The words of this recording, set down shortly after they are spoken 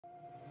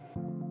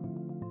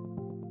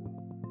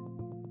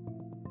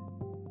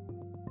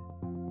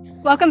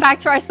Welcome back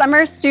to our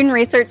summer student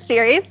research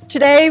series.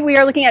 Today we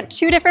are looking at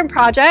two different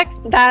projects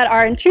that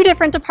are in two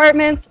different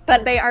departments,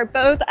 but they are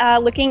both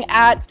looking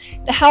at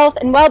the health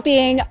and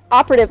well-being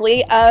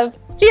operatively of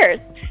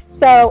steers.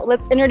 So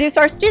let's introduce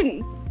our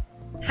students.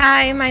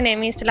 Hi, my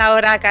name is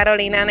Laura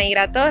Carolina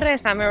Neira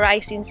Torres. I'm a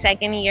rising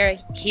second year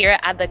here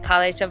at the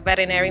College of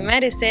Veterinary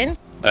Medicine.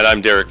 And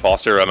I'm Derek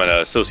Foster. I'm an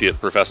associate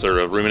professor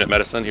of ruminant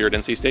medicine here at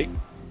NC State.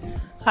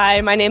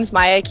 Hi, my name's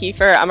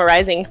Keefer. I'm a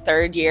rising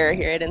third year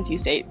here at NC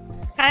State.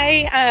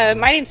 Hi,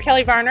 my name's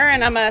Kelly Varner,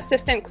 and I'm an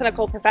assistant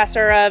clinical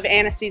professor of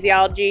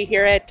anesthesiology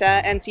here at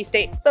NC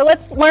State. So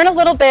let's learn a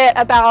little bit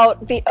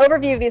about the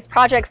overview of these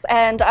projects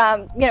and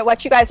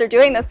what you guys are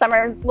doing this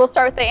summer. We'll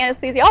start with the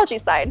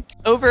anesthesiology side.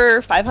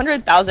 Over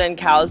 500,000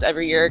 cows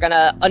every year are going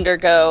to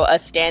undergo a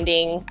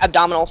standing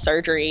abdominal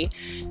surgery.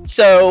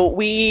 So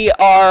we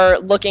are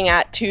looking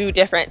at two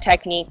different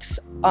techniques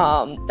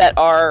that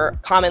are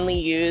commonly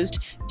used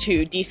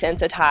to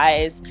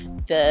desensitize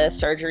the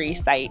surgery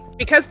site.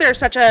 Because there's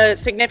such a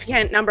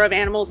significant number of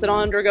animals that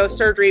undergo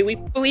surgery, we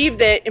believe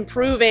that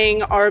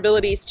improving our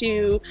abilities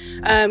to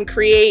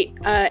create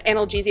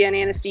analgesia and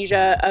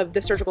anesthesia of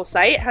the surgical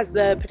site has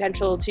the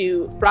potential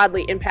to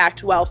broadly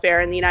impact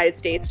welfare in the United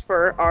States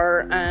for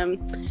our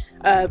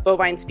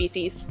bovine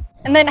species.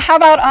 And then how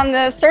about on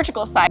the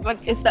surgical side? What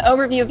is the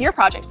overview of your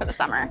project for the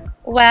summer?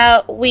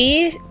 Well,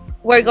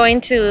 we're going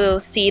to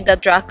see the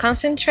drug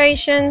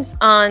concentrations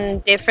on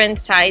different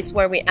sites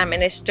where we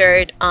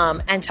administered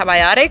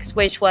antibiotics,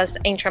 which was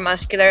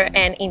intramuscular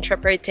and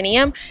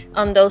intraperitoneum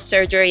on those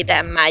surgery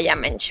that Maya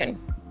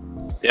mentioned.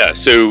 Yeah,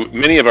 so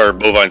many of our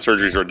bovine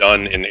surgeries are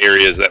done in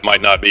areas that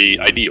might not be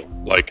ideal,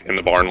 like in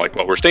the barn, like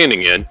what we're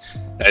standing in.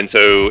 And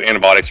so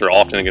antibiotics are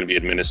often going to be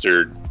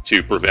administered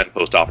to prevent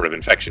postoperative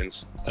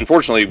infections.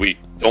 Unfortunately, we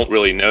don't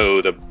really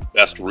know the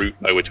best route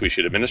by which we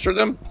should administer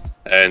them.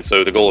 And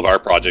so the goal of our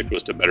project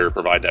was to better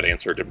provide that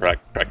answer to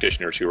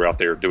practitioners who are out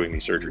there doing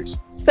these surgeries.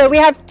 So we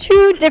have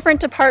two different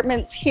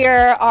departments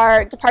here,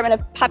 our Department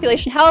of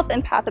Population Health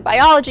and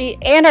Pathobiology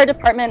and our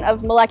Department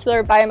of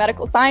Molecular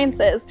Biomedical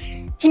Sciences.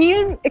 Can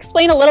you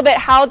explain a little bit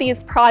how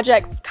these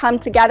projects come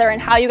together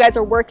and how you guys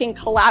are working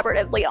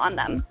collaboratively on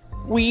them?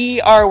 We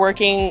are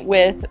working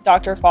with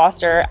Dr.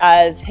 Foster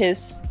as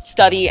his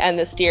study and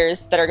the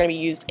steers that are going to be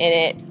used in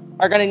it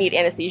are going to need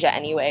anesthesia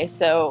anyway.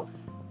 So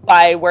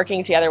by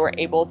working together, we're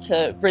able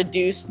to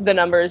reduce the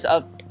numbers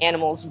of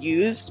animals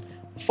used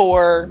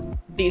for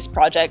these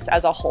projects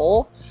as a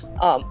whole.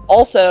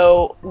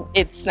 Also,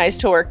 it's nice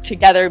to work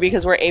together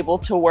because we're able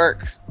to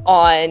work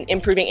on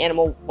improving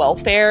animal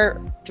welfare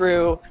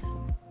through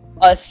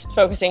us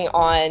focusing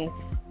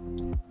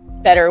on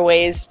better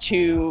ways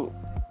to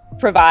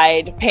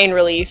provide pain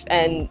relief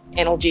and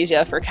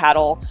analgesia for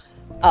cattle,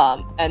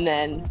 and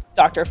then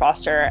Dr.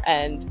 Foster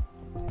and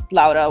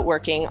Laura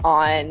working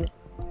on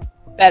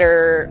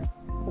better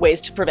ways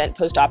to prevent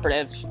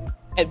postoperative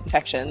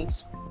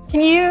infections.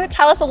 Can you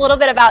tell us a little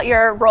bit about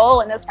your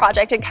role in this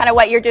project and kind of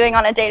what you're doing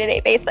on a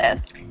day-to-day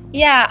basis?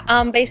 Yeah,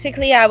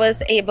 basically I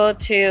was able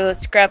to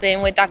scrub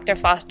in with Dr.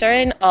 Foster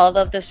in all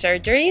of the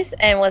surgeries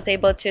and was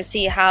able to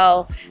see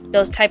how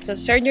those types of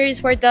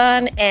surgeries were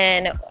done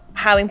and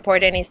how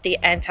important is the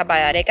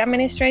antibiotic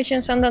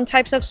administrations on those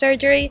types of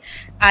surgery.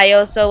 I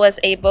also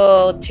was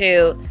able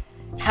to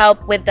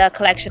help with the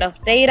collection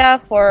of data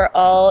for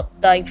all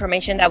the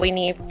information that we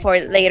need for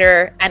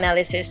later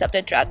analysis of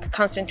the drug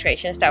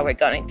concentrations that we're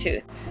going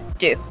to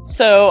do.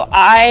 So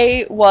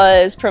I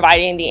was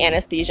providing the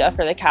anesthesia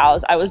for the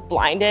cows. I was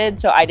blinded,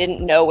 so I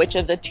didn't know which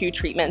of the two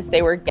treatments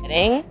they were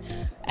getting.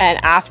 And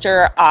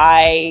after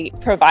I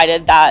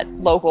provided that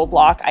local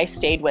block, I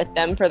stayed with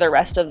them for the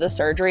rest of the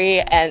surgery,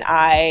 and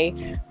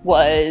I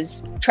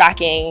was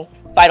tracking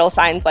vital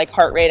signs like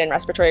heart rate and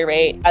respiratory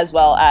rate, as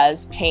well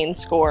as pain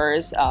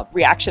scores,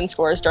 reaction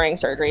scores during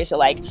surgery. So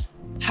like,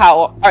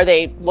 how are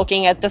they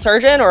looking at the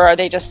surgeon, or are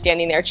they just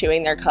standing there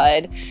chewing their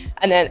cud?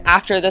 And then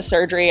after the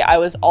surgery, I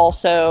was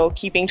also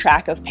keeping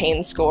track of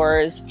pain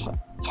scores,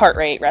 heart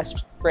rate,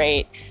 resp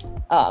rate,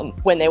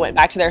 when they went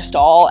back to their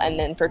stall, and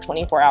then for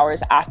 24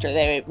 hours after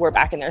they were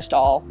back in their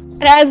stall.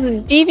 And as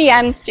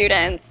DVM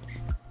students,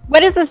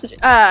 what is this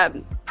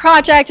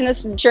project and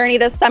this journey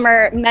this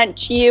summer meant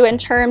to you in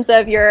terms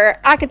of your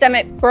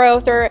academic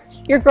growth or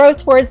your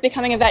growth towards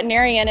becoming a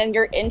veterinarian and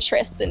your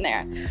interests in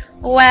there?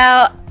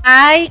 Well,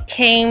 I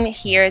came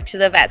here to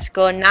the vet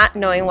school not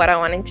knowing what I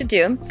wanted to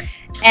do.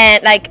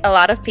 And like a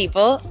lot of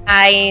people,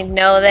 I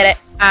know that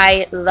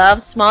I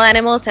love small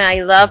animals and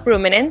I love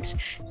ruminants.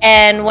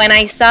 And when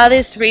I saw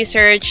this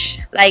research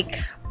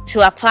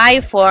to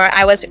apply for,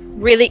 I was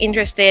really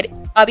interested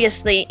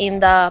obviously in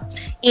the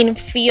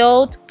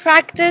in-field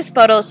practice,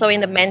 but also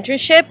in the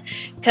mentorship,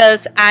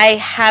 because I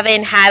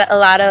haven't had a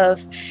lot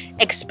of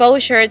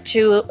exposure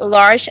to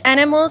large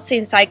animals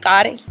since I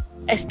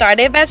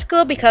started vet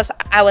school, because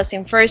I was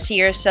in first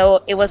year,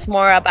 so it was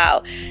more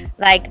about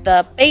like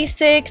the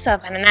basics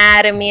of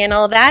anatomy and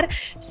all that.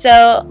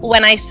 So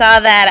when I saw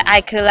that I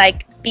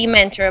could be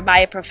mentored by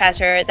a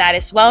professor that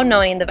is well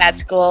known in the vet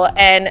school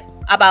and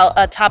about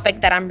a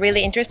topic that I'm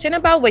really interested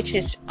about, which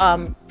is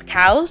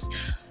cows,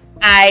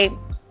 I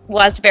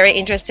was very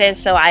interested,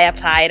 so I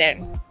applied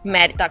and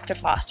met Dr.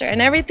 Foster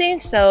and everything.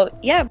 So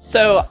yeah.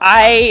 So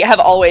I have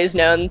always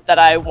known that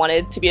I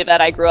wanted to be a vet.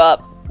 I grew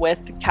up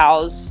with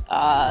cows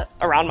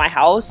around my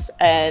house,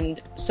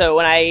 and so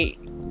when I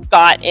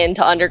got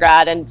into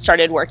undergrad and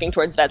started working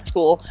towards vet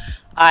school,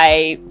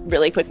 I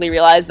really quickly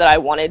realized that I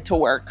wanted to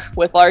work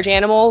with large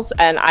animals,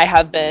 and I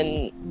have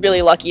been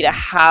really lucky to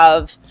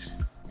have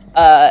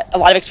a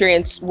lot of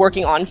experience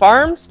working on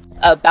farms.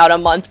 About a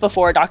month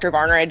before Dr.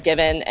 Varner had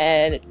given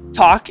a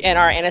talk in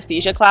our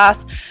anesthesia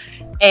class,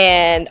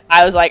 and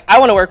I was like, I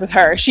want to work with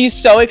her. She's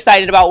so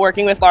excited about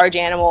working with large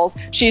animals.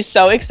 She's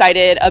so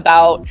excited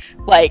about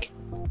like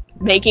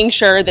making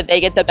sure that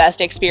they get the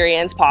best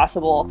experience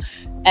possible.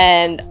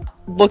 And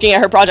looking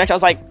at her project, I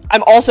was like,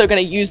 I'm also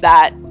going to use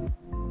that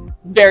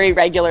very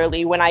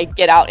regularly when I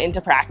get out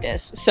into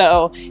practice.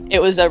 So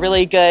it was a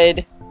really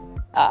good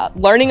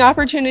learning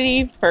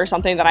opportunity for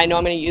something that I know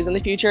I'm going to use in the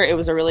future. It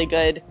was a really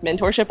good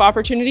mentorship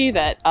opportunity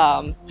that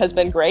has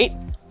been great.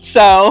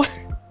 So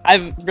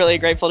I'm really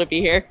grateful to be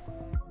here.